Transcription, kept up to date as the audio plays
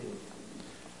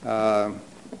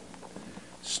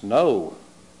Snow.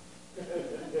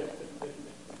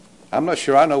 I'm not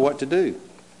sure I know what to do.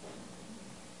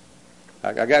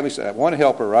 I got me one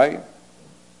helper, right?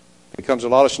 It comes a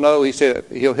lot of snow. He said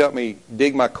he'll help me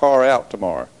dig my car out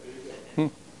tomorrow.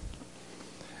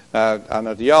 I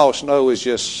know to y'all, snow is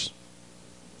just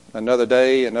another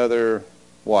day, another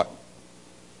what?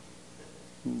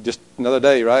 Just another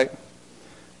day, right?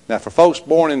 Now, for folks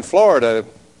born in Florida,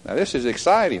 now this is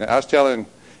exciting. I was telling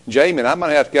Jamin, I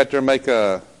might have to get there and make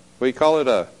a, what do you call it,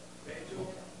 a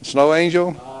angel? Snow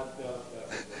angel?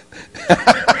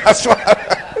 That's what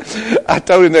I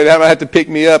told him that I might have to pick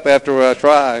me up after I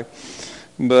try.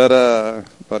 But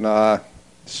no,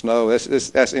 snow,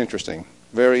 that's interesting.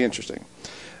 Very interesting.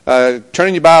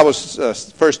 Turning your Bibles,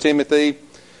 1 Timothy.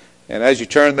 And as you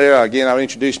turn there, again, I'll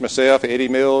introduce myself, Eddie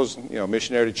Mills,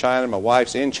 missionary to China. My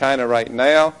wife's in China right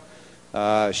now.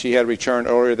 She had returned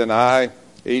earlier than I.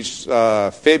 Each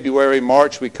February,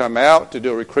 March, we come out to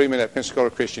do a recruitment at Pensacola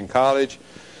Christian College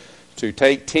to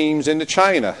take teams into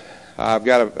China. I've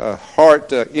got a heart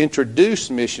to introduce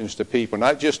missions to people,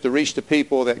 not just to reach the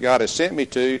people that God has sent me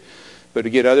to, but to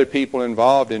get other people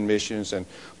involved in missions. And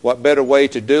what better way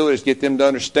to do it is get them to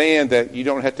understand that you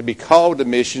don't have to be called to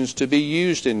missions to be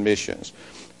used in missions.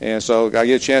 And so I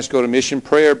get a chance to go to Mission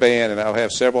Prayer Band, and I'll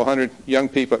have several hundred young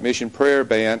people at Mission Prayer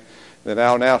Band that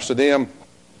I'll announce to them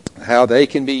how they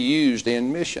can be used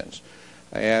in missions.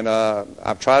 And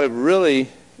I've tried to really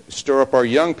stir up our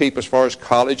young people as far as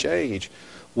college age.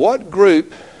 What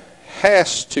group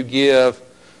has to give,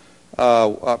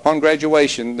 upon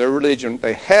graduation, their religion,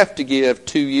 they have to give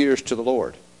 2 years to the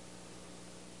Lord?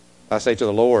 I say to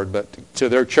the Lord, but to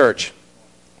their church.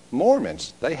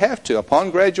 Mormons, they have to.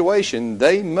 Upon graduation,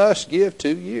 they must give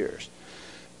 2 years.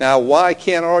 Now, why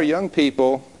can't our young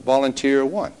people volunteer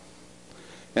one?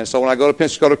 And so when I go to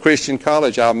Pensacola Christian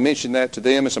College, I'll mention that to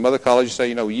them and some other colleges.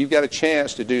 Say, you've got a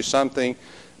chance to do something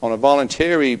on a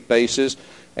voluntary basis,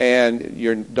 and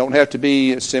you don't have to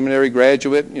be a seminary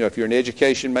graduate. If you're an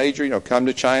education major, come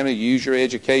to China, use your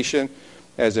education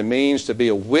as a means to be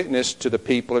a witness to the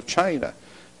people of China.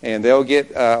 And they'll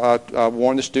get, I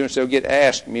warn the students, they'll get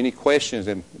asked many questions,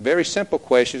 and very simple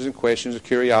questions and questions of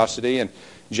curiosity. And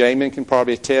Jamin can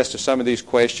probably attest to some of these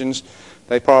questions.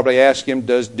 They probably ask him,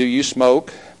 do you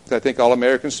smoke? I think all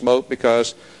Americans smoke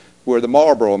because we're the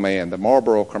Marlboro man, the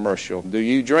Marlboro commercial. Do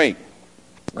you drink?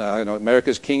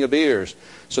 America's king of beers.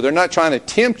 So they're not trying to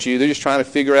tempt you. They're just trying to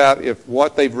figure out if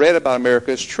what they've read about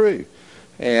America is true.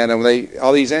 And when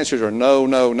all these answers are no,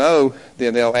 no, no,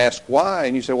 then they'll ask why.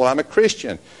 And you say, well, I'm a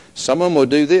Christian. Some of them will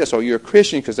do this. Oh, you're a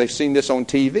Christian because they've seen this on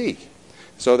TV.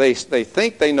 So they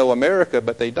think they know America,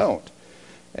 but they don't.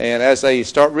 And as they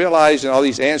start realizing all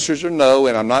these answers are no,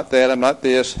 and I'm not that, I'm not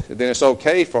this, then it's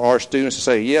okay for our students to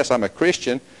say, yes, I'm a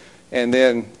Christian. And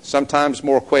then sometimes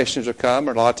more questions will come,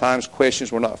 or a lot of times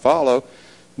questions will not follow.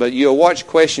 But you'll watch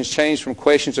questions change from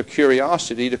questions of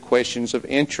curiosity to questions of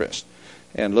interest.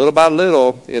 And little by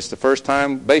little, it's the first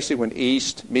time basically when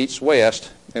East meets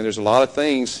West, and there's a lot of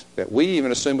things that we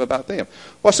even assume about them.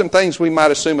 What's some things we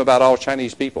might assume about all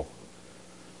Chinese people?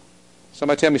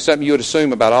 Somebody tell me something you would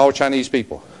assume about all Chinese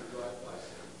people.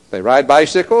 They ride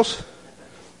bicycles?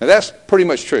 Now that's pretty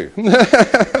much true.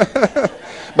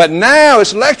 But now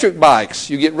it's electric bikes.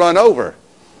 You get run over.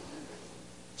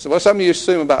 So what's something you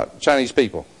assume about Chinese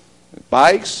people?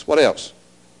 Bikes? What else?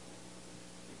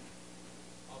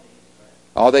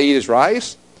 All they eat is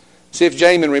rice? See if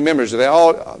Jamin remembers. Do they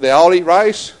all eat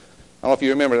rice? I don't know if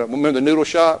you remember. Remember the noodle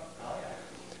shop?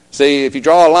 See, if you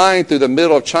draw a line through the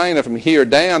middle of China from here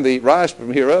down, they eat rice.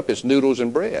 From here up, it's noodles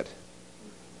and bread.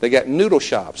 They got noodle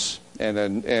shops.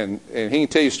 And he can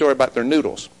tell you a story about their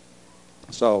noodles.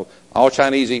 So all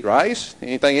Chinese eat rice?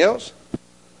 Anything else?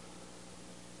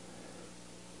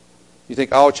 You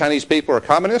think all Chinese people are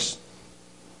communists?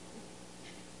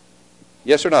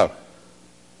 Yes or no?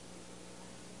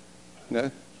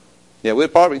 No? Yeah,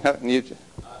 we'd probably not.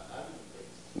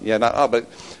 Yeah, not all,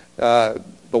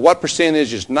 but what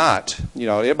percentage is not?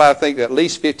 Everybody think at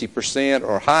least 50%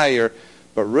 or higher,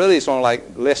 but really it's only like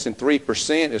less than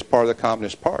 3% is part of the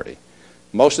Communist Party.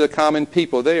 Most of the common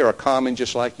people there are common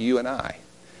just like you and I.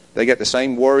 They get the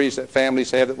same worries that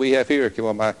families have that we have here.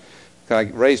 Can I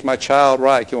raise my child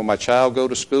right? Can my child go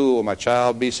to school? Will my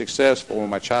child be successful? Will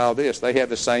my child this? They have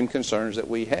the same concerns that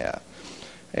we have.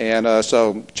 And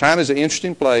so China's an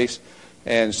interesting place.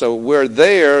 And so we're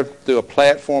there through a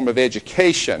platform of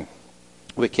education.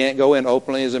 We can't go in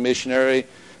openly as a missionary.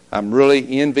 I'm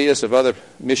really envious of other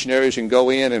missionaries who can go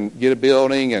in and get a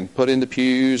building and put in the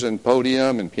pews and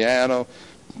podium and piano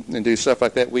and do stuff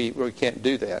like that. We can't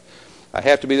do that. I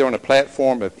have to be there on a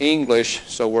platform of English,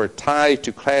 so we're tied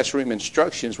to classroom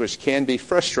instructions, which can be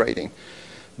frustrating.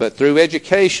 But through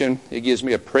education, it gives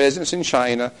me a presence in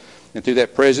China, and through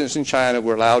that presence in China,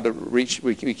 we're allowed to reach.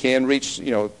 We can reach,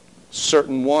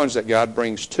 certain ones that God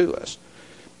brings to us.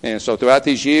 And so throughout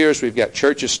these years, we've got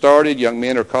churches started. Young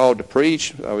men are called to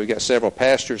preach. We've got several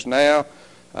pastors now.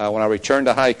 When I return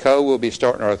to Haikou, we'll be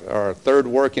starting our third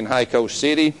work in Haikou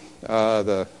City.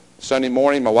 The Sunday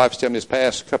morning, my wife's telling me this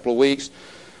past couple of weeks,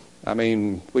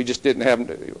 we just didn't have,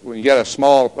 when you got a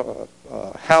small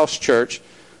house church,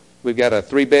 we've got a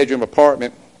 3-bedroom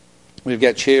apartment. We've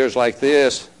got chairs like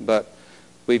this, but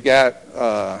we've got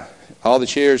all the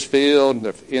chairs filled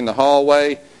in the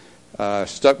hallway,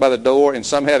 stuck by the door, and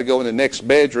some had to go in the next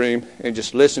bedroom and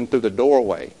just listen through the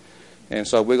doorway. And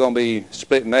so we're going to be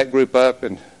splitting that group up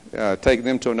and taking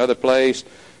them to another place,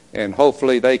 and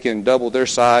hopefully they can double their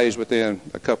size within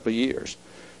a couple of years.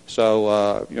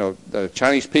 So, the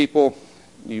Chinese people,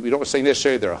 we don't say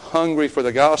necessarily they're hungry for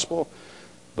the gospel,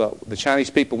 but the Chinese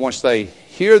people, once they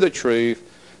hear the truth,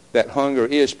 that hunger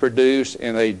is produced,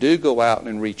 and they do go out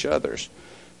and reach others.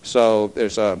 So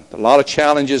there's a lot of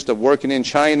challenges to working in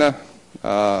China.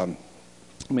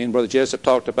 Me and Brother Jessup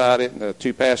talked about it, and the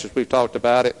two pastors, we've talked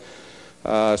about it.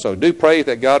 So do pray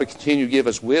that God will continue to give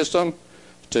us wisdom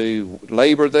to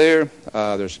labor there.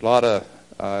 There's a lot of,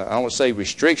 I don't want to say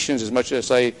restrictions as much as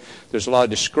I say there's a lot of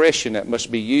discretion that must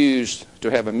be used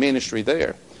to have a ministry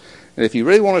there. And if you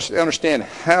really want to understand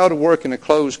how to work in a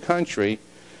closed country,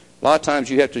 a lot of times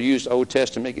you have to use the Old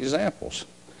Testament examples.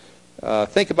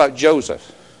 Think about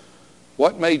Joseph.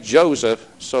 What made Joseph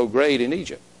so great in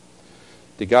Egypt?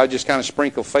 Did God just kind of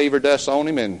sprinkle favor dust on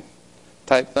him and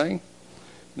type thing?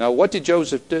 Now, what did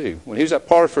Joseph do? When he was at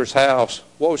Potiphar's house,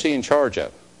 what was he in charge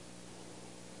of?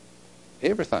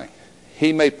 Everything.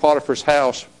 He made Potiphar's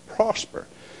house prosper.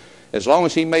 As long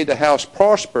as he made the house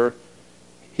prosper,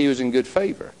 he was in good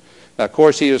favor. Now, of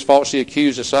course, he was falsely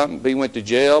accused of something. He went to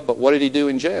jail, but what did he do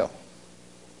in jail?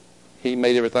 He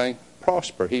made everything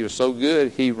prosper. He was so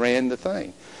good, he ran the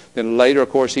thing. Then later, of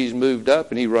course, he's moved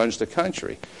up and he runs the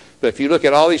country. But if you look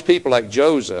at all these people like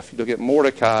Joseph, you look at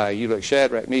Mordecai, you look at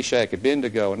Shadrach, Meshach,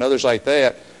 Abednego, and others like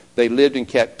that, they lived in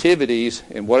captivities,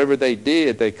 and whatever they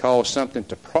did, they caused something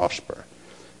to prosper.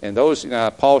 And those,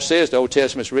 Paul says the Old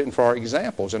Testament is written for our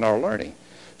examples and our learning.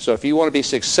 So if you want to be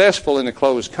successful in a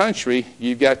closed country,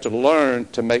 you've got to learn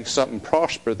to make something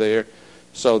prosper there.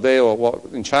 So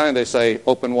in China they say,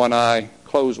 open one eye,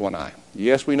 close one eye.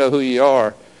 Yes, we know who you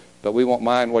are, but we won't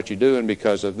mind what you're doing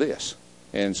because of this.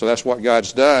 And so that's what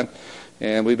God's done.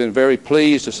 And we've been very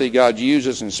pleased to see God use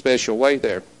us in a special way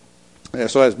there. And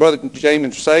so as Brother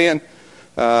James was saying,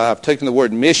 I've taken the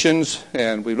word missions,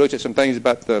 and we've looked at some things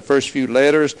about the first few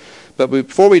letters. But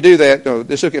before we do that,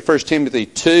 let's look at 1 Timothy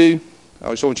 2. I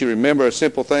just want you to remember a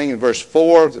simple thing in verse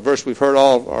 4, the verse we've heard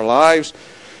all our lives.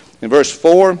 In verse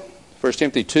 4, 1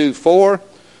 Timothy 2:4,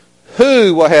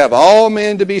 who will have all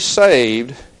men to be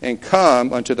saved and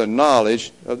come unto the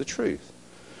knowledge of the truth.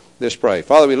 Let's pray.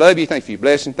 Father, we love you. Thank you for your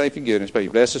blessing. Thank you for your goodness. Pray you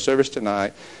bless the service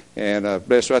tonight. And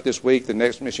bless throughout this week, the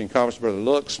next mission conference, Brother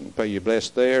Looks. Pray you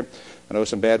bless there. I know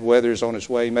some bad weather is on its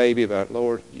way maybe, but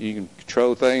Lord, you can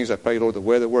control things. I pray, Lord, the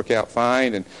weather work out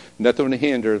fine and nothing to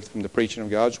hinder from the preaching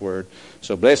of God's Word.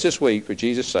 So bless this week for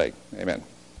Jesus' sake. Amen.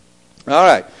 All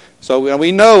right. So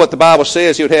we know what the Bible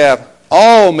says. He would have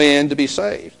all men to be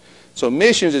saved. So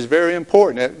missions is very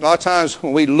important. A lot of times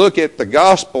when we look at the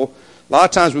gospel, a lot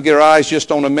of times we get our eyes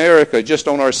just on America, just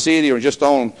on our city, or just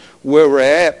on where we're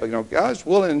at. But God's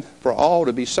willing for all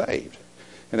to be saved.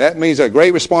 And that means a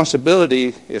great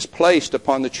responsibility is placed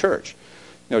upon the church.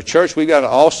 Church, we've got an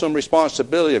awesome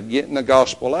responsibility of getting the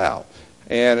gospel out.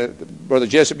 And Brother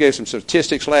Jessup gave some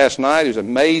statistics last night. It was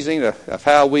amazing of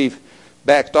how we've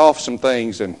backed off some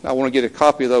things. And I want to get a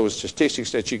copy of those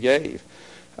statistics that you gave.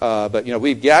 But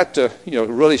we've got to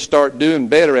really start doing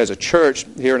better as a church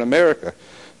here in America.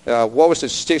 What was the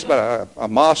statistics about a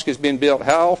mosque is being built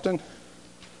how often? I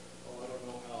don't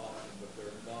know how often, but there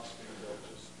are mosques being built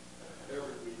just every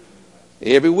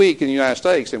week. Every week in the United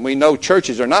States. And we know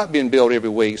churches are not being built every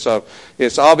week. So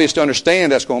it's obvious to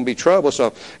understand that's going to be trouble.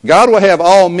 So God will have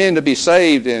all men to be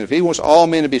saved. And if He wants all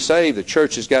men to be saved, the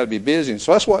church has got to be busy. And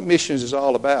so that's what missions is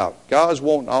all about. God's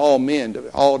wanting all men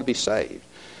to be saved.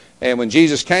 And when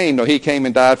Jesus came, He came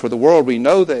and died for the world. We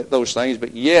know those things.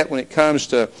 But yet when it comes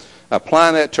to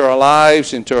applying that to our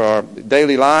lives and to our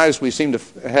daily lives, we seem to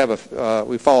have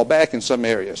we fall back in some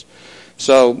areas.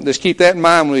 So let's keep that in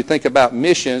mind when we think about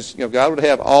missions. God would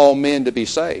have all men to be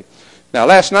saved. Now,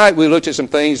 last night we looked at some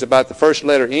things about the first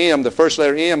letter M. The first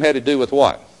letter M had to do with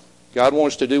what? God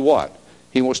wants to do what?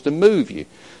 He wants to move you.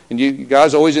 And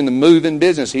God's always in the moving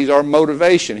business. He's our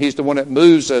motivation. He's the one that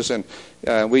moves us. And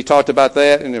we talked about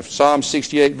that in Psalm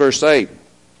 68, verse 8.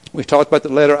 We talked about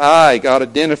the letter I. God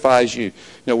identifies you.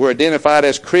 We're identified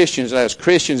as Christians. And as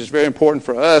Christians, it's very important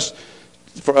for us,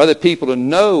 for other people to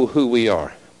know who we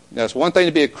are. Now, it's one thing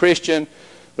to be a Christian,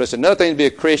 but it's another thing to be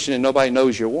a Christian and nobody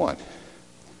knows you're one.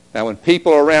 Now, when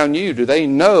people are around you, do they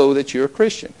know that you're a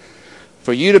Christian?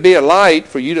 For you to be a light,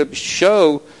 for you to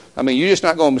show, you're just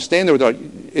not going to stand there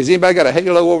with, has anybody got a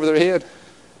halo over their head?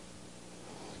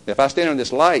 If I stand on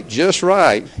this light just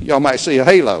right, y'all might see a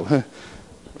halo,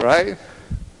 right?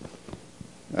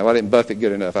 Now, I didn't buff it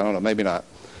good enough. I don't know, maybe not.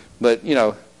 But,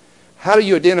 how do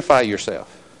you identify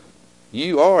yourself?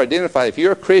 You are identified. If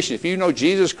you're a Christian, if you know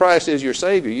Jesus Christ is your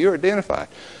Savior, you're identified.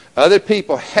 Other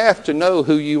people have to know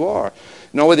who you are.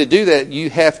 In order to do that, you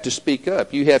have to speak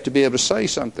up. You have to be able to say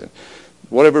something.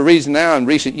 Whatever reason now, in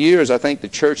recent years, I think the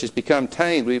church has become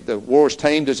tamed. The world's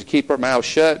tamed us to keep our mouths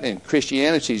shut, and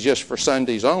Christianity is just for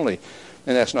Sundays only.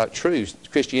 And that's not true.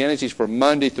 Christianity is for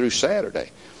Monday through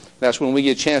Saturday. That's when we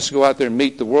get a chance to go out there and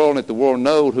meet the world and let the world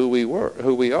know who we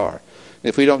are. And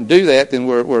if we don't do that, then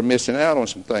we're missing out on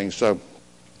some things. So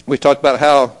we talked about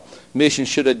how missions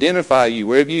should identify you.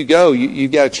 Wherever you go,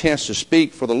 you've got a chance to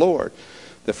speak for the Lord.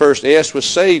 The first S was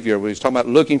Savior. We was talking about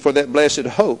looking for that blessed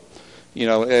hope.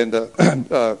 And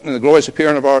the glorious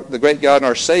appearing of the great God and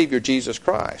our Savior, Jesus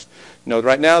Christ.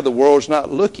 Right now the world's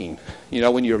not looking.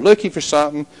 When you're looking for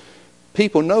something,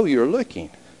 people know you're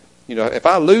looking. If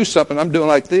I lose something, I'm doing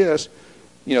like this,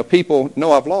 people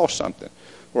know I've lost something.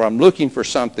 Or I'm looking for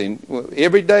something. Well,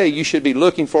 every day you should be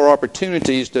looking for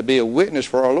opportunities to be a witness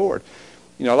for our Lord.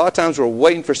 A lot of times we're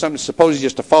waiting for something supposedly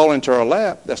just to fall into our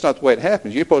lap. That's not the way it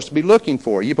happens. You're supposed to be looking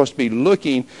for it. You're supposed to be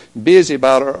looking busy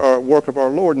about our work of our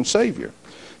Lord and Savior.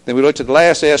 Then we looked at the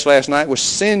last S last night was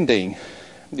sending.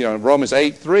 In Romans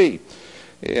 8:3.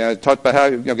 It talked about how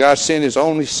God sent His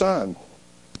only Son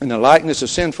in the likeness of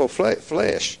sinful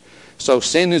flesh. So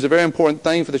sending is a very important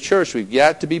thing for the church. We've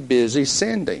got to be busy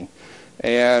sending.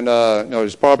 And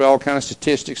there's probably all kinds of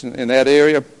statistics in that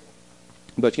area.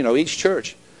 But each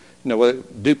church, whether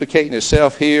duplicating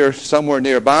itself here somewhere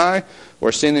nearby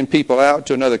or sending people out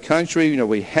to another country,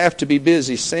 we have to be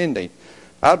busy sending.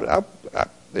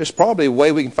 There's probably a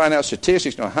way we can find out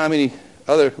statistics, how many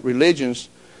other religions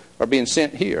are being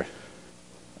sent here.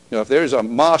 If there's a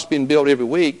mosque being built every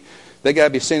week, they got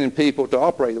to be sending people to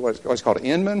operate what's called an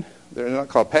inman. They're not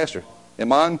called pastor.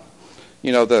 Iman.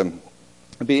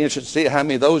 It'd be interesting to see how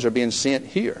many of those are being sent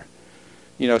here.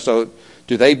 So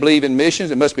do they believe in missions?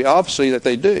 It must be obviously that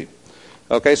they do.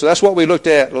 Okay, so that's what we looked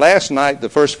at last night, the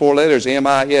first four letters,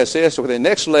 M-I-S-S. So the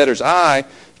next letters, I.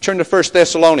 Turn to 1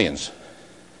 Thessalonians.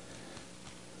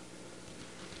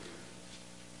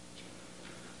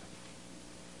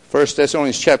 1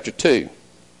 Thessalonians chapter 2.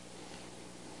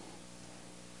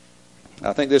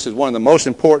 I think this is one of the most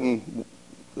important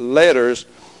letters.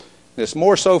 It's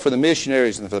more so for the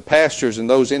missionaries and for the pastors and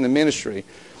those in the ministry.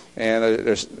 And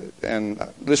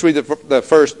let's read the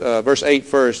first verse 8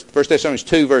 first. 1 Thessalonians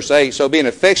 2, verse 8. So being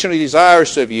affectionately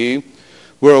desirous of you,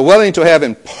 we are willing to have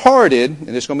imparted, and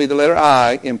this is going to be the letter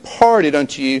I, imparted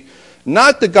unto you,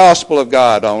 not the gospel of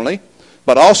God only,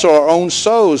 but also our own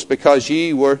souls, because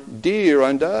ye were dear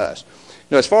unto us.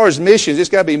 As far as missions, it's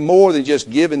got to be more than just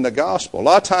giving the gospel. A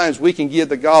lot of times we can give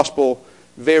the gospel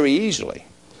very easily.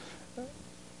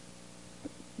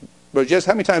 But just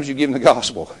how many times have you given the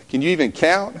gospel? Can you even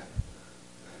count?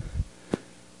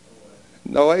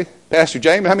 No way? Pastor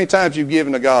Jamie, how many times have you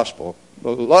given the gospel?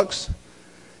 Lux?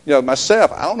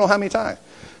 Myself, I don't know how many times.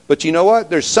 But you know what?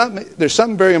 There's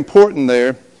something very important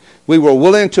there. We were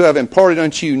willing to have imparted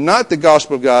unto you not the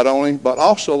gospel of God only, but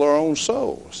also our own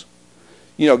souls.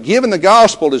 Giving the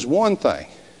gospel is one thing.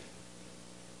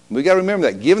 We've got to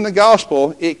remember that. Giving the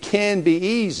gospel, it can be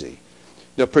easy.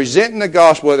 Presenting the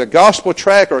gospel, whether a gospel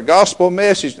tract or a gospel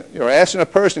message, or asking a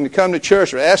person to come to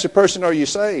church, or asking a person, are you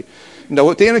saved?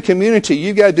 Within a community,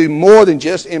 you've got to do more than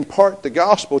just impart the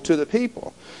gospel to the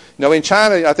people. In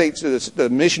China, I think the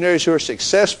missionaries who are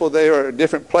successful there are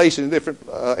different places, in different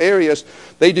areas,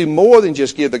 they do more than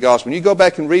just give the gospel. When you go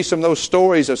back and read some of those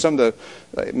stories of some of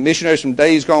the missionaries from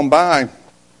days gone by,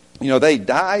 they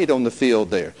died on the field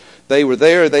there. They were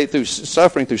there through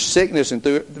suffering, through sickness, and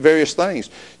through various things.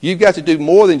 You've got to do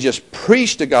more than just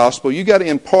preach the gospel. You've got to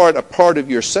impart a part of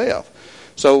yourself.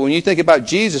 So when you think about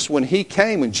Jesus, when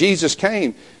Jesus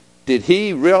came, did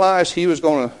he realize he was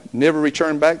going to never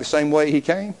return back the same way he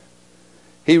came?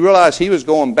 He realized he was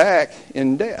going back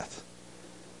in death.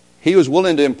 He was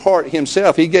willing to impart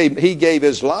himself. He gave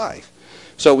his life.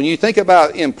 So when you think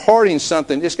about imparting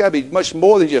something, it's got to be much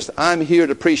more than just, I'm here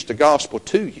to preach the gospel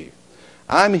to you.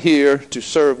 I'm here to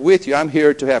serve with you. I'm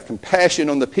here to have compassion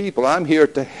on the people. I'm here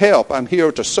to help. I'm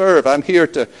here to serve. I'm here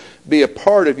to be a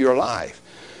part of your life.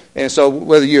 And so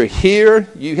whether you're here,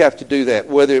 you have to do that.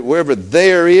 Wherever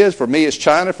there is, for me it's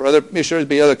China, for other missionaries it'd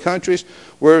be other countries,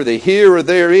 wherever the here or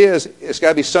there is, it's got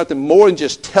to be something more than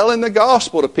just telling the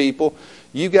gospel to people.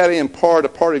 You've got to impart a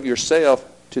part of yourself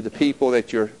to the people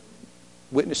that you're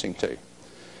witnessing to.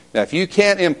 Now, if you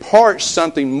can't impart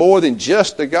something more than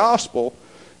just the gospel,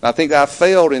 I think I've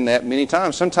failed in that many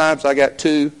times. Sometimes I got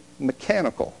too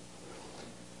mechanical.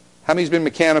 How many's been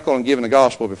mechanical and given the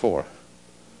gospel before?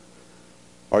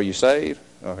 Are you saved?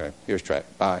 Okay, here's track.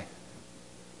 Bye.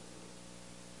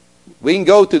 We can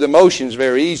go through the motions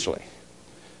very easily.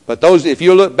 But those, if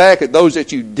you look back at those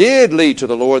that you did lead to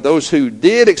the Lord, those who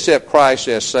did accept Christ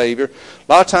as Savior,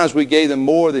 a lot of times we gave them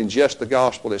more than just the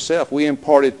gospel itself. We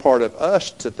imparted part of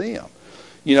us to them.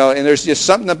 You know, and there's just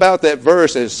something about that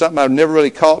verse that is something I've never really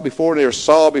caught before, never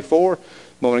saw before.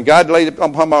 But when God laid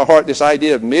upon my heart this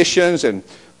idea of missions and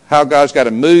how God's got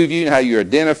to move you and how you're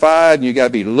identified and you've got to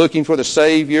be looking for the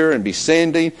Savior and be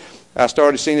sending, I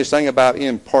started seeing this thing about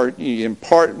you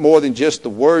impart more than just the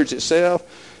words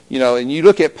itself. You know, and you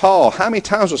look at Paul. How many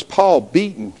times was Paul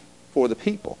beaten for the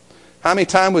people? How many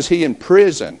times was he in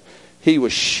prison? He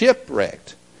was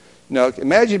shipwrecked. You know,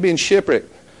 imagine being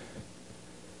shipwrecked.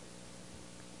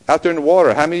 Out there in the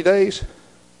water, how many days?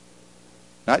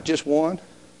 Not just one.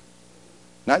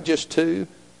 Not just two.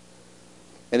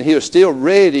 And he was still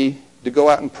ready to go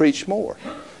out and preach more.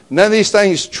 None of these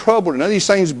things troubled him. None of these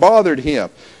things bothered him.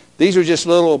 These are just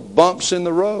little bumps in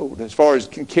the road as far as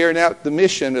carrying out the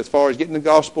mission, as far as getting the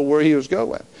gospel where he was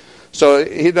going. So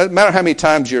it doesn't matter how many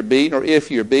times you're beaten or if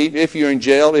you're beaten, if you're in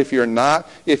jail, if you're not,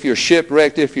 if you're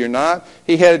shipwrecked, if you're not.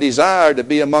 He had a desire to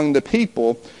be among the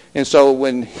people. And so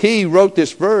when he wrote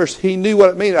this verse, he knew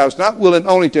what it meant. I was not willing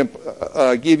only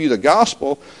to give you the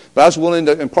gospel, but I was willing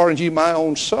to impart into you my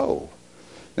own soul.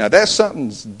 Now that's something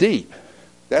deep.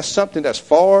 That's something that's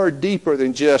far deeper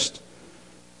than just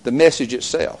the message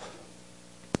itself.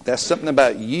 That's something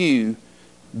about you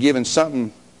giving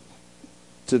something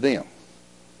to them,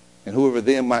 and whoever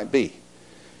them might be.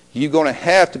 You're going to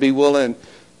have to be willing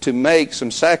to make some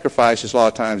sacrifices a lot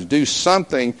of times. Do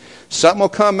something. Something will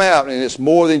come out, and it's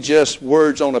more than just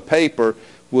words on a paper.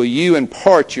 Will you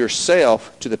impart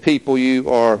yourself to the people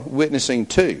you are witnessing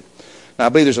to? Now, I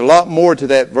believe there's a lot more to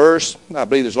that verse. I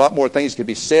believe there's a lot more things that can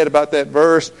be said about that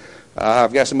verse.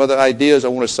 I've got some other ideas I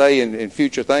want to say in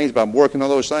future things, but I'm working on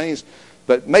those things.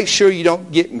 But make sure you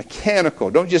don't get mechanical.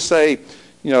 Don't just say,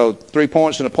 3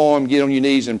 points in a poem, get on your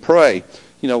knees and pray.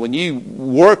 When you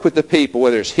work with the people,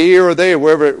 whether it's here or there,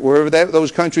 wherever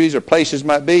those countries or places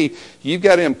might be, you've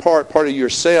got to impart part of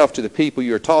yourself to the people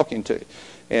you're talking to.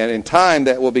 And in time,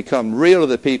 that will become real to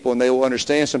the people, and they will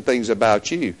understand some things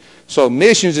about you. So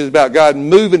missions is about God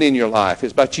moving in your life.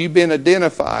 It's about you being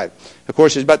identified. Of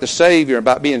course, it's about the Savior,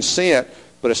 about being sent,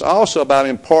 but it's also about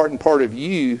imparting part of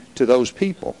you to those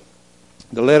people.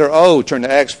 The letter O, turn to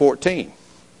Acts 14.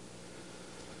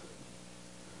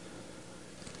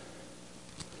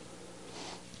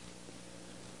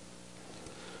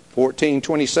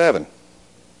 (14:27).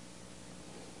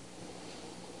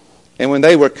 And when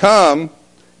they were come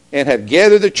and had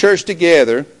gathered the church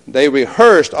together, they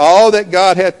rehearsed all that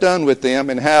God had done with them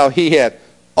and how he had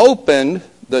opened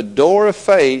the door of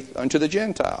faith unto the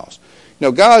Gentiles.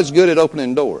 God's good at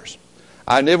opening doors.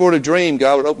 I never would have dreamed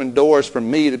God would open doors for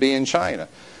me to be in China.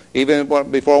 Even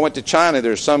before I went to China,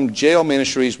 there's some jail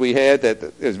ministries we had that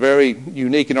is very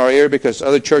unique in our area because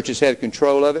other churches had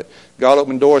control of it. God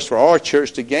opened doors for our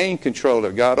church to gain control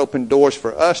of it. God opened doors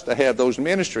for us to have those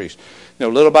ministries.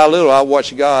 Little by little, I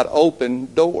watched God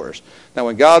open doors. Now,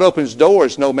 when God opens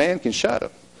doors, no man can shut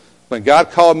them. When God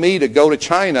called me to go to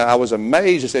China, I was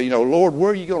amazed. I said, Lord,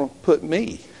 where are you going to put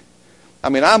me? I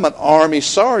mean, I'm an Army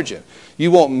sergeant.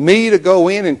 You want me to go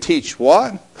in and teach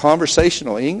what?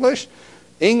 Conversational English?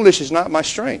 English is not my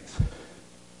strength.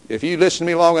 If you listen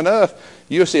to me long enough,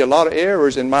 you'll see a lot of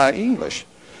errors in my English.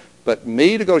 But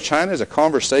me to go to China as a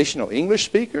conversational English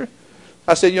speaker?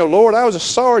 I said, Lord, I was a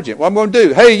sergeant. What am I going to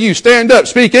do? Hey, you, stand up,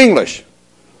 speak English.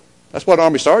 That's what an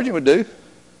Army sergeant would do.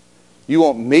 You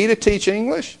want me to teach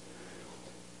English?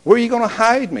 Where are you going to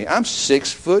hide me? I'm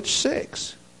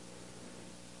 6'6".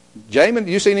 Jamin,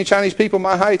 you see any Chinese people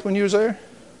my height when you was there?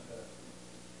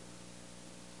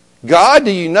 God,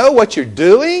 do you know what you're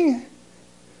doing?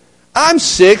 I'm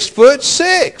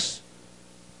 6'6".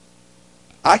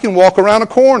 I can walk around a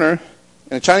corner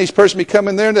and a Chinese person be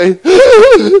coming there and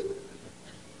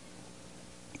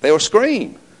they will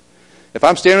scream. If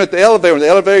I'm standing at the elevator and the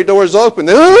elevator door is open,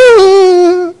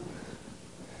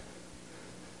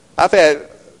 I've had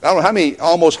I don't know how many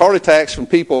almost heart attacks from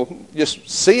people just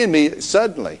seeing me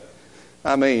suddenly.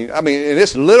 I mean, and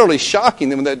it's literally shocking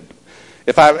them that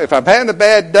if I'm having a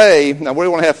bad day, I really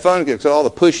want to have fun because all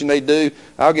the pushing they do,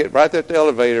 I'll get right there at the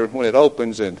elevator when it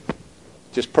opens and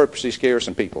just purposely scare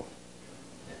some people.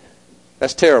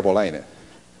 That's terrible, ain't it?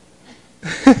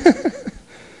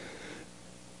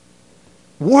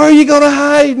 Where are you going to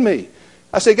hide me?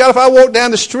 I said, God, if I walk down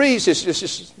the streets, it's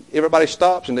just everybody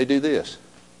stops and they do this.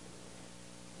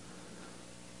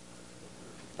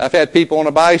 I've had people on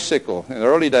a bicycle in the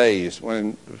early days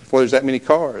before there's that many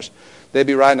cars. They'd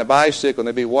be riding a bicycle and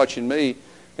they'd be watching me,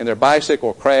 and their bicycle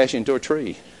will crash into a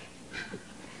tree.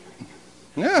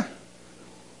 Yeah.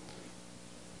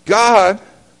 God,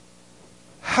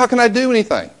 how can I do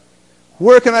anything?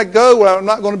 Where can I go where I'm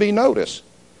not going to be noticed?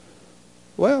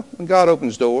 Well, when God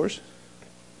opens doors,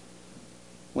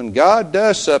 when God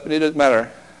does something, it doesn't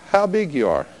matter how big you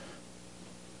are.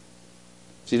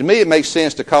 See, to me, it makes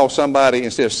sense to call somebody,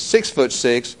 instead of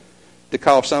 6'6", to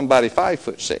call somebody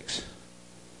 5'6". It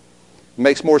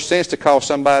makes more sense to call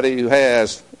somebody who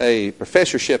has a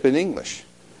professorship in English.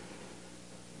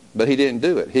 But he didn't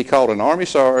do it. He called an Army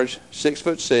Sarge,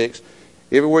 6'6".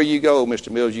 Everywhere you go, Mr.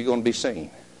 Mills, you're going to be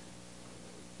seen.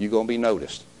 You're going to be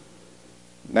noticed.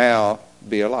 Now,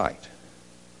 be a light.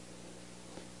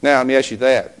 Now, let me ask you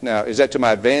that. Now, is that to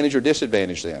my advantage or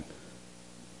disadvantage then?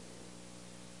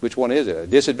 Which one is it? A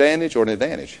disadvantage or an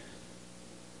advantage?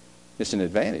 It's an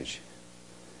advantage.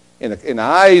 In the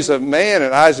eyes of man, in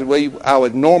the eyes of the way I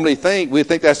would normally think, we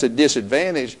think that's a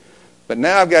disadvantage. But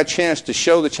now I've got a chance to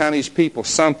show the Chinese people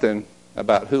something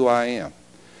about who I am.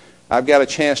 I've got a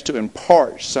chance to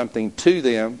impart something to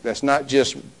them that's not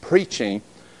just preaching.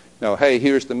 No, hey,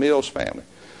 here's the Mills family.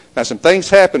 Now, some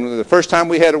things happened. The first time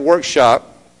we had a workshop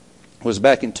was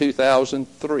back in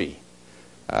 2003.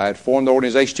 I had formed the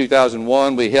organization in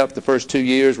 2001. We helped the first 2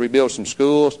 years rebuild some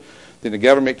schools. Then the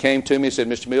government came to me and said,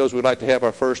 Mr. Mills, we'd like to have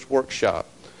our first workshop.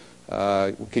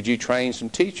 Could you train some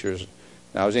teachers?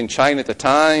 Now, I was in China at the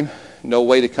time. No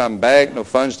way to come back, no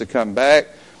funds to come back.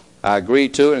 I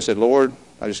agreed to it and said, Lord,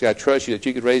 I just got to trust you that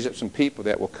you could raise up some people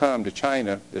that will come to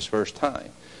China this first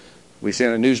time. We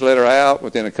sent a newsletter out.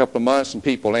 Within a couple of months, some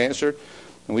people answered.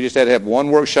 And we just had to have one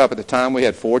workshop at the time. We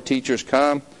had 4 teachers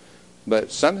come.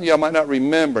 But something y'all might not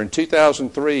remember, in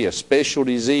 2003, a special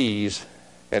disease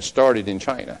had started in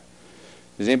China.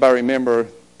 Does anybody remember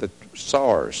the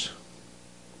SARS?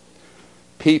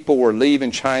 People were leaving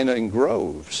China in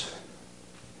groves.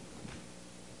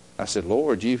 I said,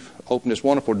 Lord, you've opened this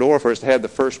wonderful door for us to have the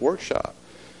first workshop.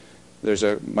 There's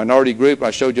a minority group.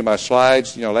 I showed you my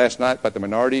slides, last night about the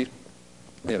minority.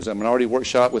 It was a minority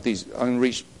workshop with these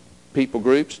unreached people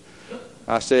groups.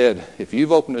 I said, if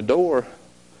you've opened the door,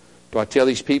 do I tell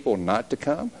these people not to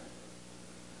come?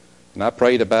 And I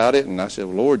prayed about it, and I said,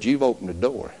 well, Lord, you've opened the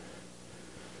door.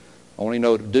 I only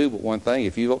know to do but one thing.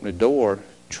 If you've opened the door,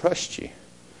 trust you.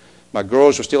 My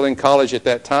girls were still in college at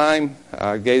that time.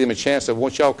 I gave them a chance of,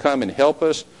 won't y'all come and help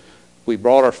us? We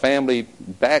brought our family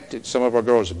some of our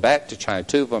girls back to China,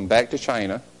 2 of them back to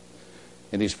China.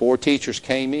 And these 4 teachers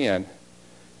came in.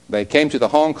 They came to the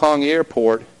Hong Kong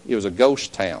airport. It was a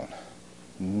ghost town.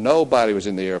 Nobody was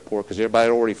in the airport because everybody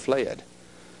had already fled.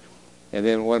 And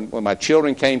then when my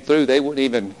children came through, they wouldn't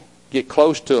even get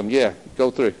close to them. Yeah,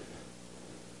 go through.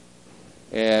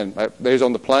 And they was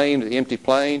on the plane, the empty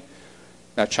plane.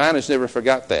 Now, China's never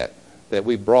forgot that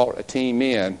we brought a team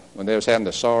in when they was having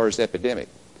the SARS epidemic.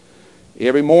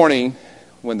 Every morning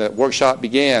when the workshop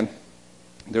began,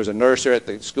 there was a nurse there at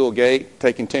the school gate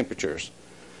taking temperatures.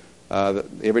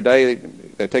 Every day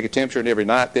they'd take a temperature, and every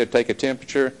night they'd take a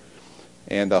temperature.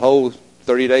 And the whole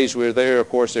 30 days we were there, of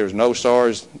course, there was no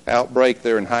SARS outbreak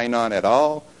there in Hainan at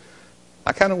all.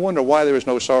 I kind of wonder why there was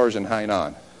no SARS in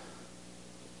Hainan.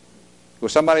 Will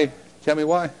somebody tell me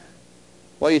why?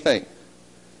 What do you think?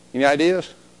 Any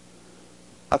ideas?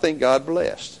 I think God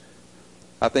blessed.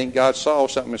 I think God saw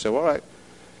something and said, all right,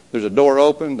 there's a door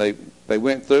open. They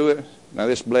went through it. Now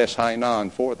let's bless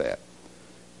Hainan for that.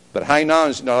 But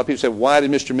Hainan, a lot of people say, why did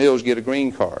Mr. Mills get a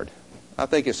green card? I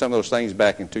think it's some of those things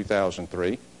back in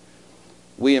 2003.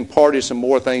 We imparted some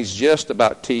more things just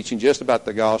about teaching, just about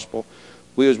the gospel.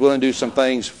 We was willing to do some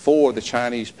things for the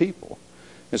Chinese people.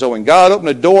 And so when God opened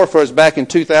the door for us back in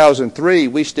 2003,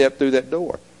 we stepped through that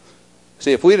door.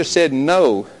 See, if we'd have said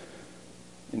no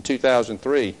in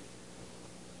 2003,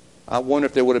 I wonder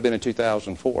if there would have been a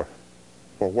 2004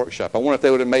 for a workshop. I wonder if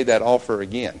they would have made that offer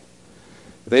again.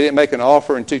 If they didn't make an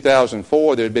offer in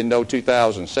 2004, there would have been no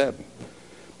 2007.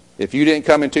 If you didn't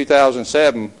come in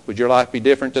 2007, would your life be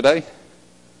different today?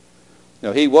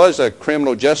 He was a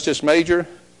criminal justice major,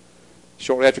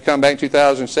 Shortly after coming back in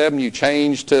 2007, you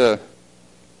changed to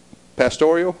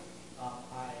pastoral? I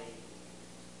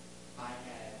had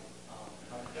I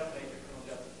was a double major in criminal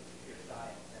justice and computer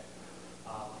science,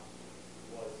 and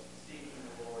was seeking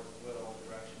the Lord's will,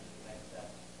 direction, and next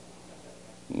steps.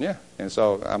 Yeah, and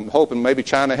so I'm hoping maybe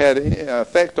China had an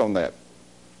effect on that.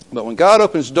 But when God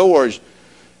opens doors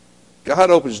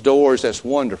that's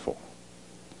wonderful.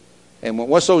 And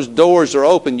once those doors are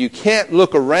open, you can't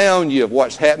look around you of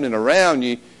what's happening around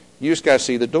you. You just got to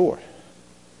see the door.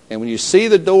 And when you see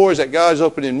the doors that God's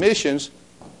opened in missions,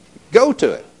 go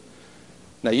to it.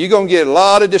 Now, you're going to get a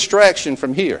lot of distraction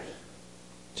from here.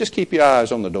 Just keep your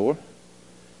eyes on the door.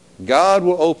 God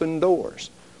will open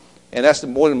doors. And that's the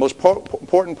most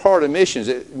important part of missions.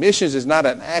 Missions is not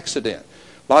an accident.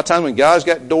 A lot of times when God's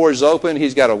got doors open,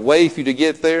 He's got a way for you to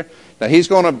get there. Now, He's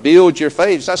going to build your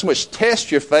faith. It's not so much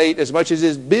test your faith as much as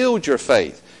it's build your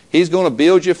faith. He's going to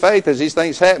build your faith as these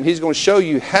things happen. He's going to show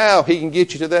you how He can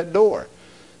get you to that door.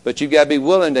 But you've got to be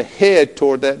willing to head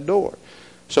toward that door.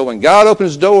 So when God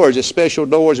opens doors, it's special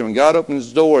doors. And when God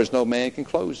opens doors, no man can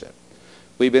close them.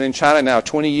 We've been in China now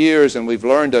 20 years, and we've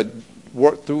learned to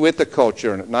work through with the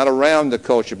culture, not around the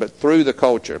culture, but through the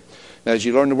culture. Now, as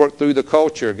you learn to work through the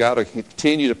culture, God will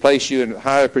continue to place you in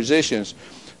higher positions.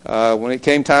 When it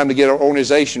came time to get our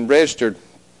organization registered,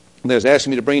 they was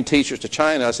asking me to bring teachers to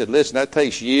China. I said, listen, that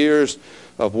takes years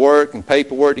of work and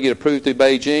paperwork to get approved through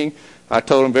Beijing. I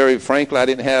told them very frankly I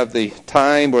didn't have the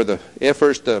time or the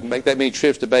efforts to make that many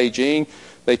trips to Beijing.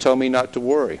 They told me not to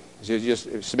worry.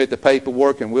 Just submit the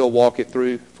paperwork and we'll walk it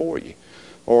through for you.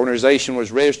 Our organization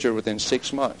was registered within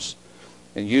 6 months.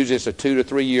 And usually it's a 2 to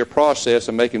 3 year process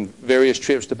of making various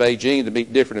trips to Beijing to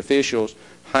meet different officials.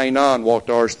 Hainan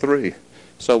walked ours through.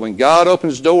 So when God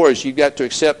opens doors, you've got to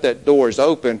accept that door is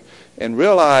open and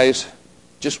realize,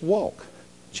 just walk.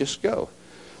 Just go.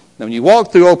 Now when you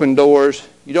walk through open doors,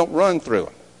 you don't run through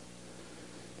them.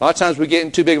 A lot of times we get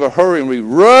in too big of a hurry and we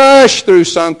rush through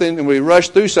something, and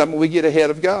we get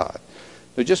ahead of God.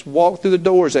 So just walk through the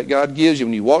doors that God gives you.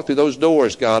 When you walk through those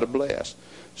doors, God will bless.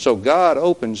 So God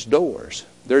opens doors.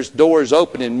 There's doors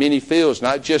open in many fields,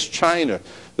 not just China.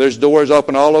 There's doors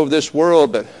open all over this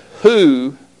world, but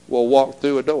who will walk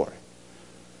through a door?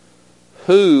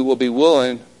 Who will be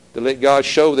willing to let God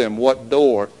show them what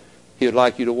door He would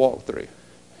like you to walk through?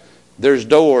 There's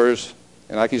doors,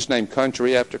 and I can just name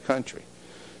country after country.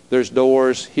 There's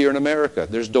doors here in America.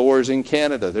 There's doors in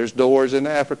Canada. There's doors in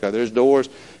Africa. There's doors,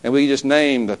 and we just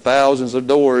name the thousands of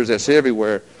doors that's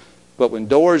everywhere. But when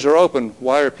doors are open,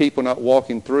 why are people not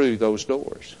walking through those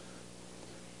doors?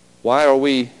 Why are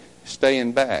we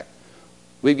staying back?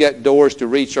 We've got doors to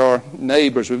reach our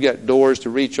neighbors. We've got doors to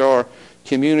reach our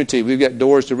community. We've got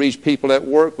doors to reach people that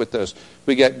work with us.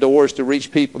 We've got doors to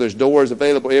reach people. There's doors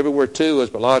available everywhere to us,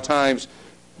 but a lot of times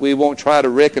we won't try to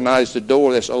recognize the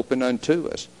door that's open unto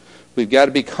us. We've got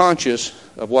to be conscious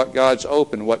of what God's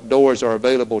opened, what doors are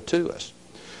available to us.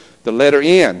 The letter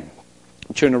N.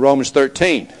 Turn to Romans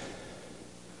 13.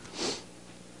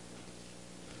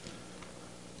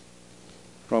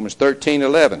 Romans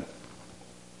 13:11.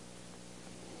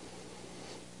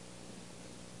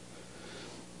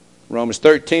 Romans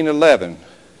 13:11.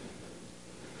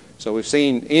 So we've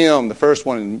seen M, the first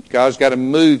one. God's got to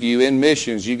move you in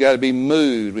missions. You've got to be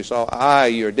moved. We saw I,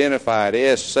 you're identified.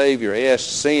 S, Savior. S,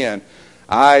 sin.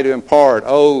 I, to impart.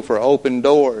 O, for open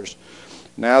doors.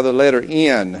 Now the letter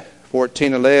N,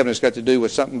 14:11, has got to do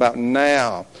with something about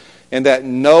now. And that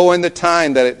knowing the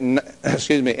time that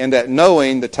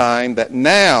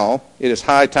now it is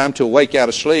high time to awake out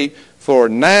of sleep, for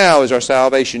now is our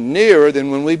salvation nearer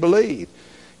than when we believe.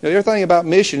 You know, everything about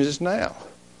missions is now.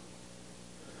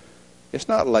 It's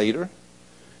not later.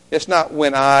 It's not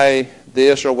when I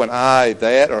this or when I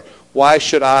that, or why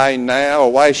should I now,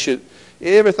 or why should...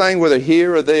 Everything, whether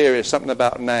here or there, is something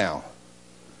about now.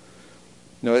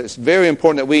 You know, it's very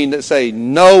important that we say,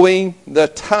 knowing the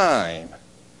time.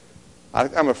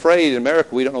 I'm afraid in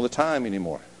America we don't know the time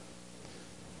anymore.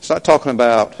 It's not talking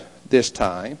about this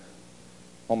time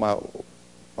on my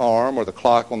arm or the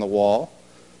clock on the wall.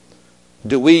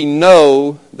 Do we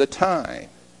know the time?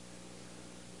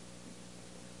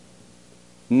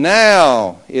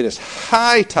 Now it is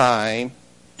high time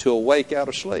to awake out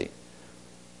of sleep.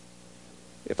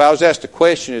 If I was asked the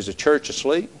question, is the church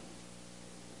asleep?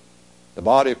 The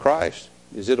body of Christ,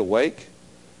 is it awake?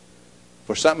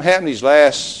 For something happened these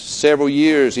last several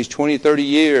years, these 20, 30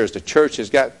 years, the church has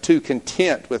got too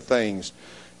content with things.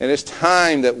 And it's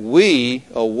time that we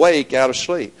awake out of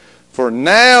sleep. For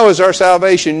now is our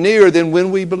salvation nearer than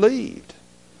when we believed.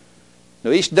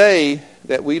 Now each day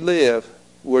that we live,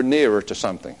 we're nearer to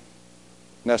something.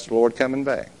 And that's the Lord coming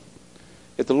back.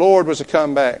 If the Lord was to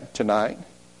come back tonight,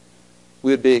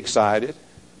 we'd be excited.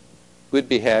 We'd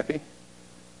be happy.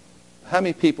 How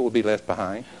many people would be left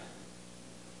behind?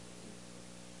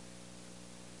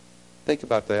 Think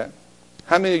about that.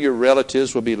 How many of your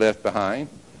relatives would be left behind?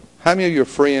 How many of your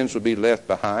friends would be left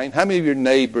behind? How many of your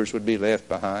neighbors would be left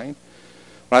behind?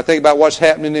 When I think about what's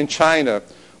happening in China,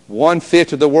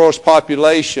 1/5 of the world's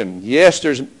population. Yes,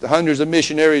 there's hundreds of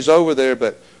missionaries over there,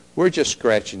 but we're just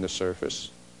scratching the surface.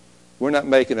 We're not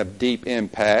making a deep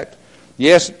impact.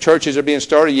 Yes, churches are being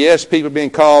started. Yes, people are being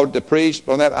called to preach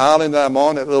on that island that I'm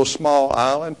on, that little small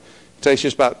island. It takes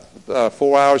just about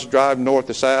 4 hours to drive north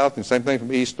to south, and same thing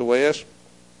from east to west.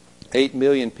 8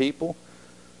 million people.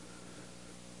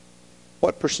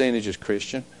 What percentage is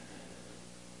Christian?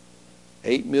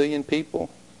 8 million people?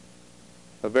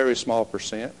 A very small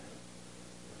percent.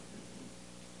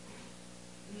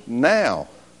 Now,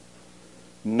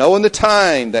 knowing the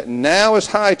time, that now is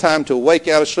high time to wake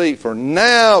out of sleep, for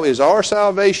now is our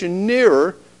salvation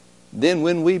nearer than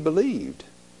when we believed.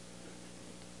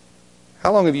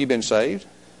 How long have you been saved?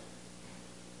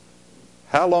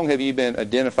 How long have you been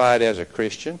identified as a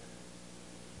Christian?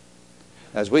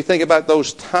 As we think about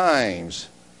those times,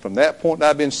 from that point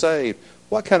I've been saved,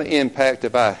 what kind of impact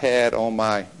have I had on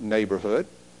my neighborhood?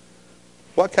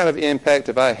 What kind of impact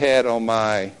have I had on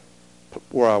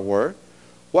where I work?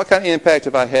 What kind of impact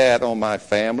have I had on my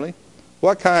family?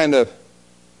 What kind of...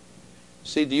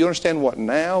 See, do you understand what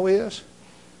now is?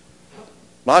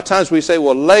 A lot of times we say,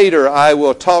 well, later I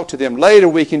will talk to them. Later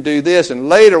we can do this, and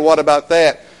later what about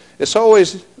that? It's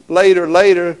always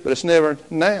later, but it's never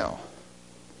now.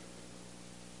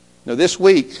 Now, this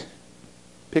week,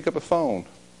 pick up a phone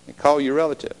and call your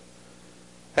relative.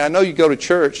 Hey, I know you go to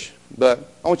church, but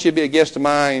I want you to be a guest of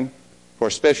mine for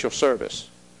a special service.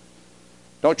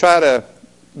 Don't try to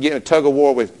get in a tug of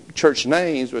war with church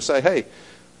names, but say, hey,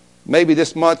 maybe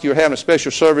this month you're having a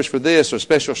special service for this or a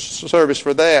special service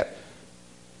for that.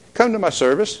 Come to my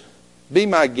service. Be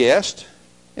my guest.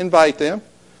 Invite them.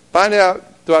 Find out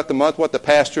throughout the month what the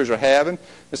pastors are having.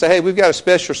 And say, hey, we've got a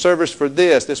special service for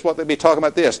this. This is what they'll be talking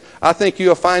about this. I think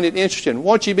you'll find it interesting.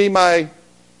 Won't you be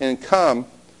and come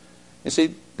and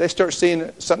see, they start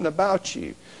seeing something about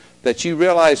you that you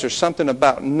realize there's something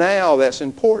about now that's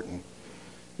important.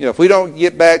 You know, if we don't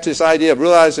get back to this idea of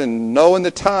realizing, knowing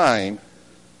the time,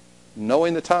 we're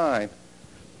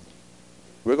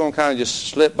going to kind of just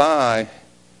slip by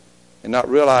and not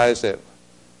realize that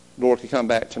the Lord could come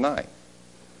back tonight.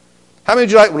 How many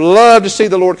of you would love to see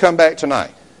the Lord come back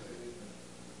tonight?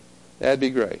 That'd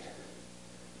be great.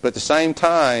 But at the same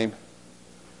time,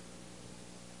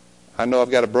 I know I've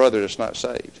got a brother that's not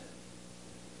saved.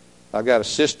 I've got a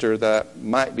sister that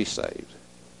might be saved.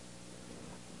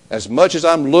 As much as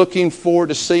I'm looking forward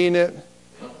to seeing it,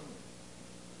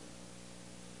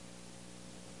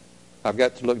 I've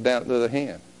got to look down at the other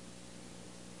hand.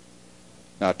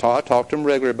 Now, I talk to them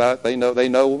regularly about it. They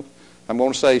know I'm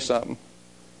going to say something.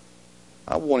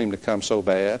 I want him to come so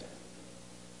bad.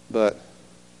 But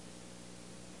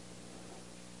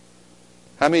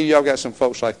how many of y'all got some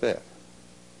folks like that?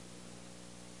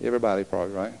 Everybody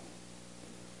probably, right?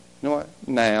 You know what?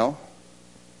 Now,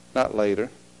 not later.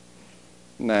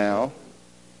 Now.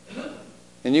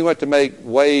 And you want to make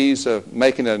ways of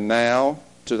making it now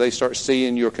till they start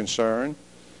seeing your concern.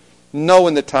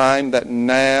 Knowing the time that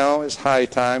now is high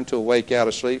time to awake out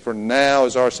of sleep, for now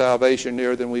is our salvation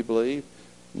nearer than we believe.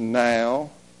 Now,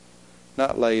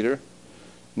 not later.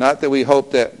 Not that we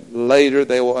hope that later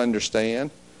they will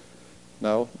understand.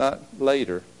 No, not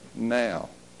later. Now.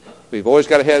 We've always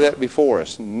got to have that before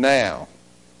us. Now.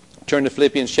 Turn to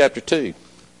Philippians chapter 2.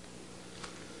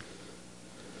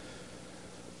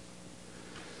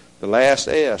 The last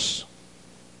S.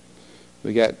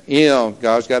 We got M,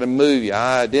 God's got to move you.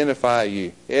 I identify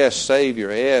you. S, Savior.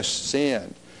 S,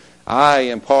 send. I,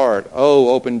 impart. O,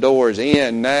 open doors.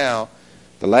 N, now.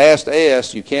 The last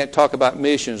S, you can't talk about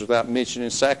missions without mentioning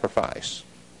sacrifice.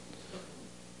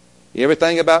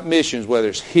 Everything about missions, whether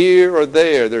it's here or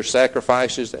there, there's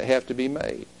sacrifices that have to be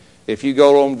made. If you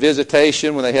go on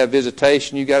visitation, when they have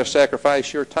visitation, you got to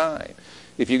sacrifice your time.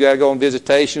 If you got to go on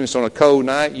visitation, it's on a cold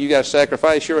night, you got to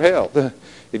sacrifice your health.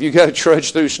 If you got to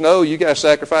trudge through snow, you got to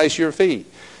sacrifice your feet.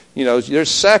 You know, there's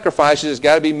sacrifices that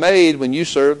got to be made when you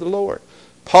serve the Lord.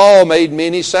 Paul made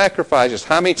many sacrifices.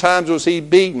 How many times was he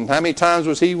beaten? How many times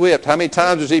was he whipped? How many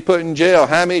times was he put in jail?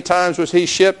 How many times was he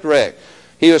shipwrecked?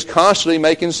 He was constantly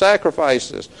making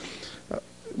sacrifices.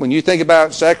 When you think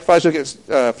about sacrifice, look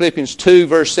at Philippians 2,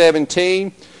 verse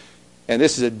 17. And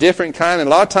this is a different kind. And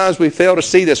a lot of times we fail to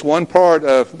see this one part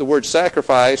of the word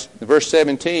sacrifice, verse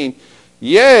 17.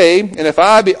 Yea, and if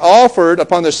I be offered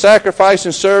upon the sacrifice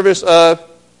and service of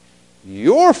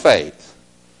your faith,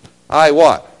 I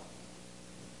what?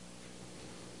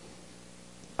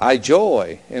 I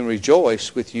joy and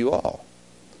rejoice with you all.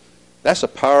 That's a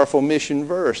powerful mission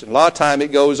verse. And a lot of time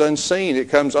it goes unseen. It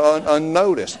comes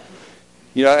unnoticed.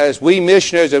 You know, as we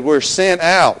missionaries, as we're sent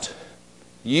out,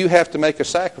 you have to make a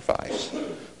sacrifice.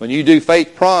 When you do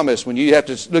faith promise, when you have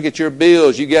to look at your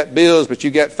bills, you got bills, but you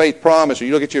got faith promise. Or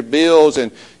you look at your bills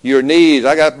and your needs.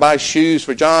 I got to buy shoes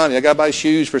for Johnny. I got to buy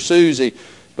shoes for Susie.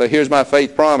 But here's my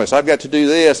faith promise. I've got to do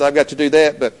this. I've got to do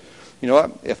that. But you know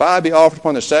what? If I be offered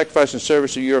upon the sacrifice and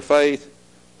service of your faith,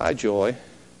 I joy.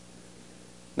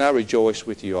 And I rejoice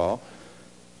with you all.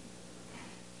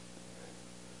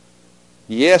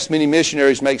 Yes, many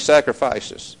missionaries make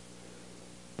sacrifices.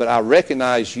 But I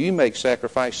recognize you make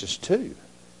sacrifices too.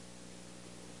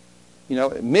 You know,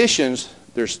 missions,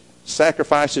 there's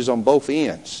sacrifices on both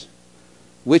ends.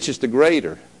 Which is the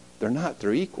greater? They're not.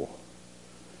 They're equal.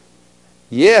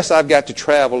 Yes, I've got to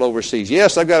travel overseas.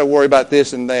 Yes, I've got to worry about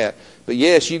this and that. But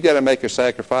yes, you've got to make a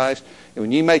sacrifice. And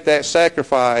when you make that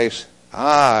sacrifice,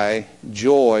 I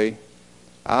joy,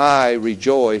 I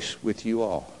rejoice with you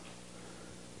all.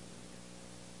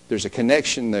 There's a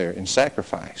connection there in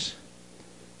sacrifice.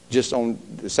 Just on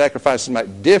the sacrifices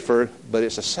might differ, but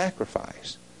it's a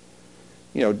sacrifice.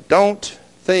 You know, don't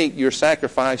think your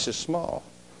sacrifice is small.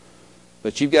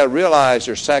 But you've got to realize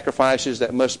there's sacrifices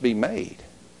that must be made.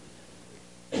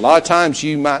 A lot of times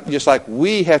you might, just like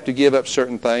we have to give up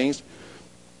certain things.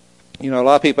 You know, a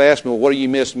lot of people ask me, well, what do you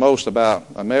miss most about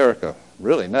America?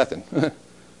 Really, nothing.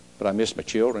 But I miss my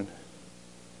children.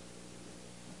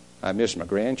 I miss my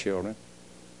grandchildren.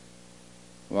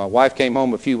 My wife came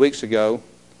home a few weeks ago.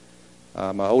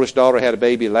 My oldest daughter had a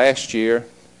baby last year.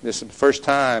 This is the first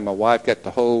time my wife got to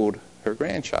hold her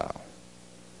grandchild.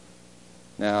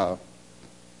 Now,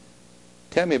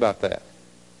 tell me about that.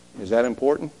 Is that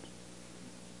important?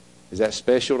 Is that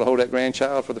special to hold that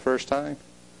grandchild for the first time?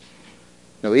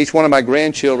 Now, each one of my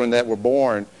grandchildren that were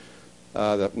born,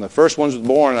 when the first ones were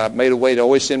born, I made a way to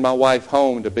always send my wife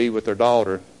home to be with her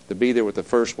daughter, to be there with the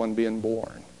first one being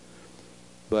born.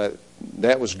 But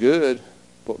that was good.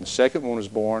 But when the second one was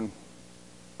born,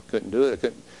 I couldn't do it.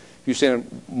 If you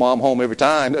send mom home every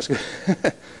time, that's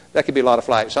that could be a lot of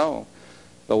flights home.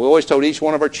 But we always told each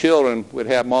one of our children we'd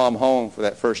have mom home for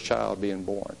that first child being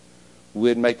born.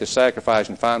 We'd make the sacrifice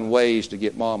and find ways to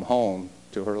get mom home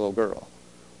to her little girl.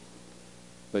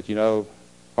 But, you know,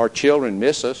 our children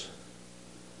miss us.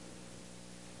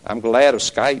 I'm glad of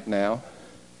Skype now.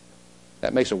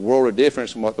 That makes a world of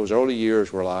difference from what those early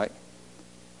years were like.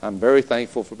 I'm very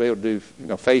thankful for being able to do, you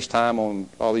know, FaceTime on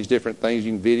all these different things.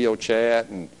 You can video chat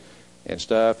and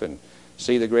stuff and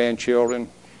see the grandchildren.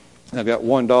 I've got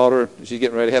one daughter. She's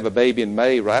getting ready to have a baby in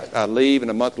May, right? I leave, and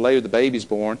a month later the baby's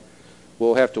born.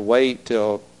 We'll have to wait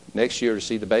till next year to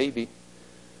see the baby.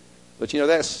 But, you know,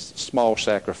 that's a small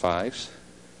sacrifice.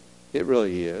 It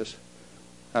really is.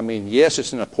 I mean, yes,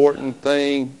 it's an important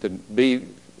thing to be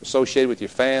associated with your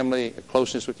family, a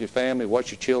closeness with your family,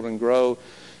 watch your children grow,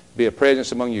 be a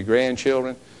presence among your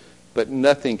grandchildren. But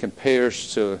nothing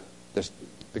compares to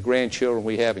the grandchildren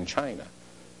we have in China.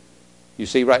 You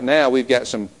see, right now we've got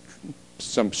some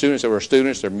students that were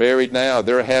students. They're married now.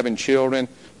 They're having children.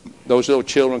 Those little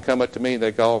children come up to me.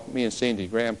 They call me and Cindy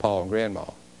Grandpa and Grandma.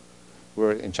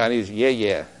 We're in Chinese,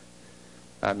 yeah.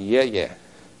 I'm yeah.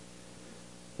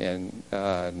 And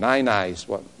Nai Nai is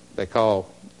what they call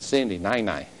Cindy, Nai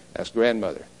Nai. That's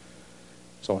grandmother.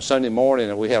 So on Sunday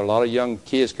morning, we have a lot of young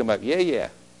kids come up, yeah.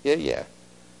 And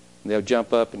they'll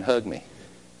jump up and hug me.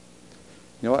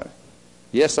 You know what?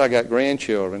 Yes, I got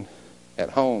grandchildren at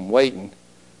home waiting,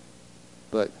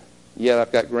 but yet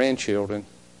I've got grandchildren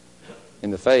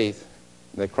in the faith.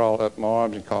 They crawl up my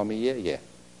arms and call me yeah.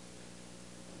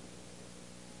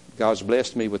 God's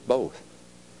blessed me with both.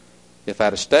 If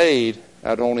I'd have stayed,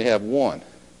 I'd only have one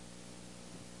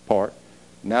part.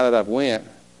 Now that I've went,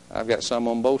 I've got some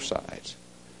on both sides.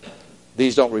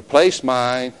 These don't replace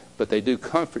mine, but they do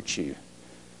comfort you.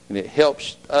 And it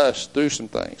helps us through some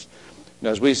things.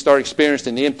 Now, as we start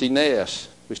experiencing the empty nest,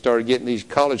 we started getting these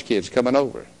college kids coming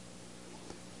over.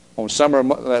 On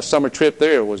that summer trip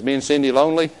there, was me and Cindy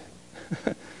lonely?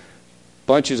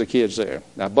 Bunches of kids there.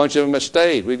 Now, a bunch of them have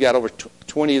stayed. We've got over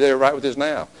 20 there right with us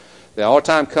now. They all the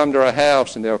time come to our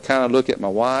house, and they'll kind of look at my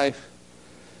wife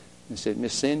and say,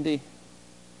 Miss Cindy,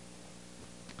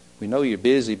 we know you're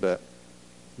busy, but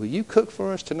will you cook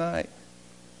for us tonight?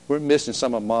 We're missing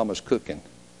some of Mama's cooking.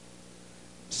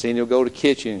 Cindy will go to the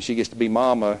kitchen, and she gets to be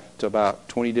Mama to about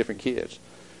 20 different kids.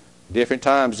 Different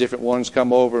times, different ones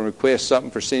come over and request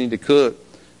something for Cindy to cook.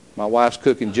 My wife's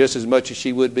cooking just as much as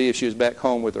she would be if she was back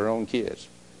home with her own kids.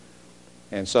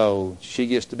 And so she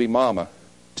gets to be mama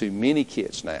to many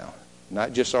kids now,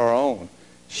 not just our own.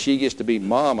 She gets to be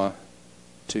mama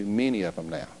to many of them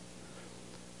now.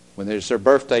 When there's their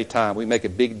birthday time, we make a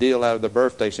big deal out of their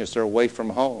birthday since they're away from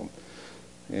home.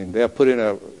 And they'll put in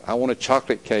I want a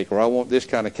chocolate cake, or I want this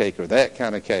kind of cake, or that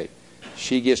kind of cake.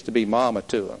 She gets to be mama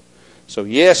to them. So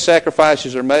yes,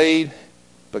 sacrifices are made,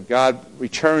 but God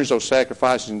returns those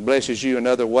sacrifices and blesses you in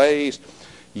other ways.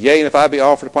 Yea, and if I be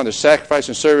offered upon the sacrifice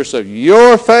and service of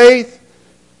your faith,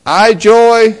 I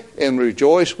joy and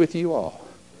rejoice with you all.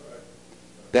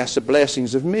 That's the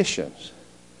blessings of missions.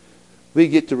 We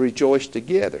get to rejoice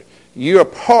together. You're a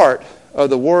part of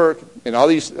the work. And all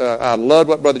these, I loved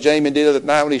what Brother Jamin did the other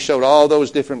night when he showed all those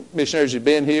different missionaries who've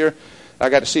been here. I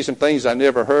got to see some things I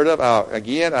never heard of.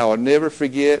 I will never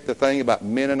forget the thing about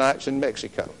Mennonites in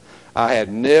Mexico. I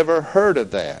had never heard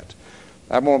of that.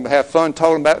 I'm going to have fun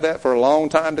talking about that for a long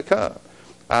time to come.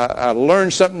 I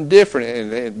learned something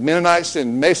different. And Mennonites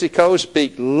in Mexico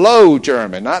speak Low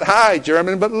German, not High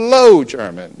German, but Low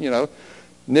German.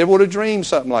 Never would have dreamed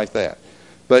something like that.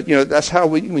 But that's how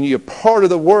when you're part of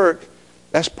the work,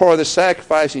 that's part of the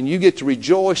sacrifice, and you get to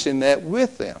rejoice in that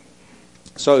with them.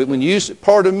 So when you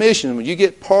part of mission, when you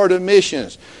get part of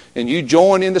missions, and you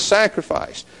join in the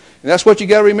sacrifice, and that's what you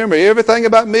got to remember. Everything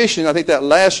about mission, I think that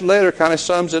last letter kind of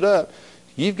sums it up.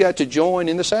 You've got to join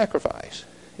in the sacrifice.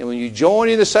 And when you join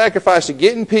in the sacrifice of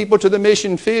getting people to the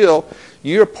mission field,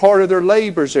 you're part of their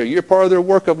labors there. You're part of their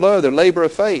work of love, their labor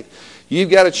of faith. You've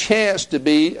got a chance to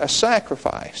be a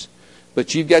sacrifice.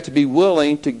 But you've got to be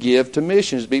willing to give to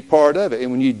missions, be part of it.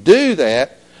 And when you do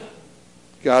that,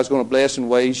 God's going to bless in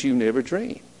ways you never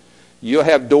dreamed. You'll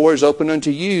have doors open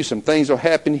unto you. Some things will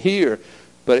happen here.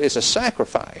 But it's a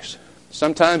sacrifice.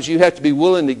 Sometimes you have to be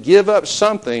willing to give up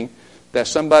something that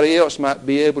somebody else might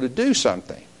be able to do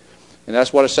something. And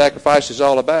that's what a sacrifice is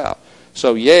all about.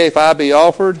 So, yea, if I be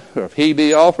offered, or if he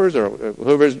be offered, or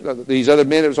whoever these other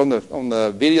men that was on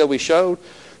the video we showed,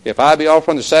 if I be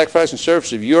offered on the sacrifice and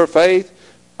service of your faith,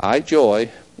 I joy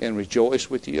and rejoice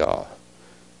with you all.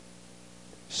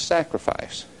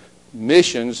 Sacrifice.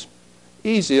 Missions,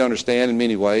 easy to understand in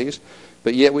many ways,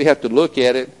 but yet we have to look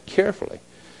at it carefully.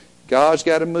 God's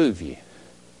got to move you.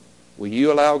 Will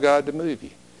you allow God to move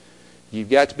you? You've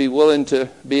got to be willing to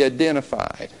be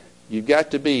identified. You've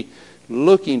got to be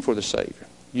looking for the Savior.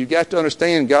 You've got to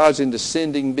understand God's in the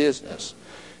sending business.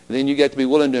 And then you've got to be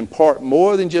willing to impart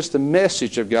more than just the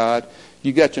message of God.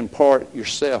 You've got to impart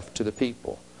yourself to the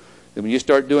people. And when you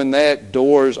start doing that,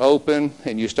 doors open,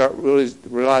 and you start really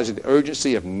realizing the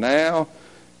urgency of now.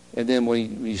 And then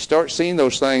when you start seeing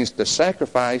those things, the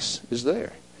sacrifice is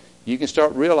there. You can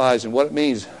start realizing what it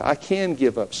means. I can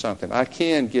give up something. I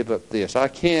can give up this. I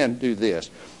can do this.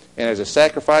 And as the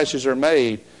sacrifices are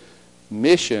made,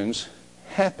 missions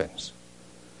happens.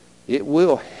 It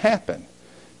will happen.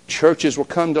 Churches will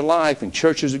come to life, and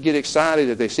churches will get excited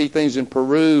if they see things in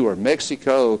Peru or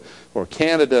Mexico or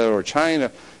Canada or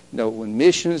China. When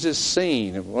missions is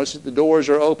seen, and once the doors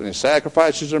are open and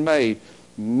sacrifices are made,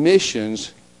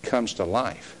 missions comes to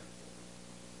life.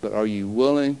 But are you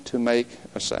willing to make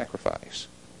a sacrifice?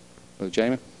 Brother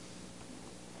Jamin?